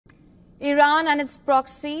Iran and its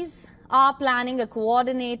proxies are planning a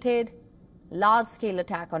coordinated, large-scale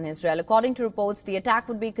attack on Israel. According to reports, the attack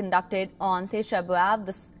would be conducted on Tisha B'Av,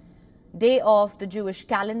 the day of the Jewish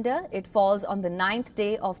calendar. It falls on the 9th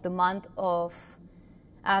day of the month of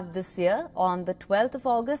Av this year, on the 12th of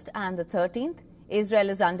August and the 13th.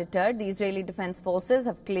 Israel is undeterred. The Israeli Defense Forces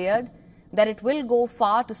have cleared that it will go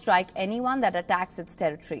far to strike anyone that attacks its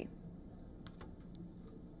territory.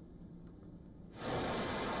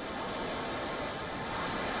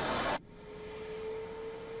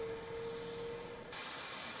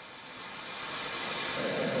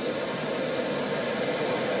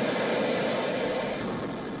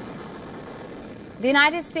 The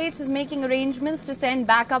United States is making arrangements to send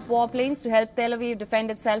backup warplanes to help Tel Aviv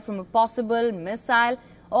defend itself from a possible missile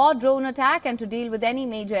or drone attack and to deal with any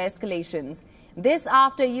major escalations. This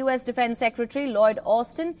after U.S. Defense Secretary Lloyd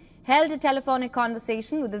Austin held a telephonic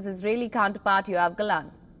conversation with his Israeli counterpart Yoav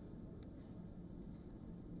Gallant.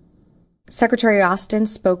 Secretary Austin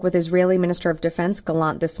spoke with Israeli Minister of Defense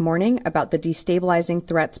Gallant this morning about the destabilizing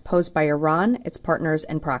threats posed by Iran, its partners,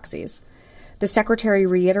 and proxies. The secretary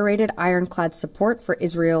reiterated ironclad support for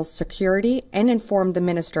Israel's security and informed the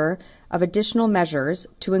minister of additional measures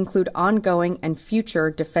to include ongoing and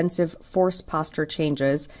future defensive force posture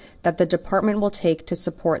changes that the department will take to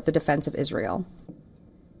support the defense of Israel.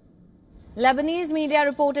 Lebanese media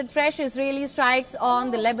reported fresh Israeli strikes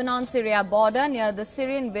on the Lebanon-Syria border near the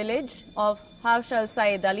Syrian village of Harsh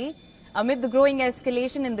al-Said Ali. Amid the growing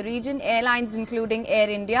escalation in the region, airlines including Air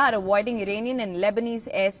India are avoiding Iranian and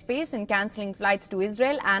Lebanese airspace and cancelling flights to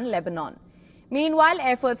Israel and Lebanon. Meanwhile,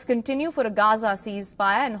 efforts continue for a Gaza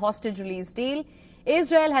ceasefire and hostage release deal.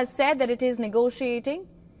 Israel has said that it is negotiating.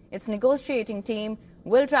 Its negotiating team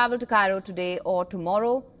will travel to Cairo today or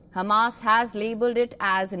tomorrow. Hamas has labelled it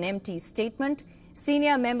as an empty statement.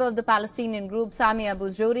 Senior member of the Palestinian group Sami Abu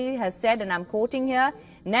Zuhri has said, and I'm quoting here,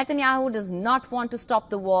 Netanyahu does not want to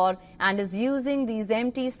stop the war and is using these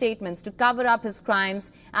empty statements to cover up his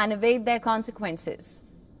crimes and evade their consequences.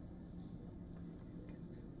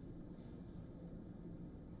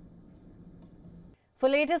 For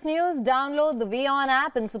latest news, download the WION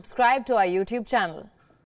app and subscribe to our YouTube channel.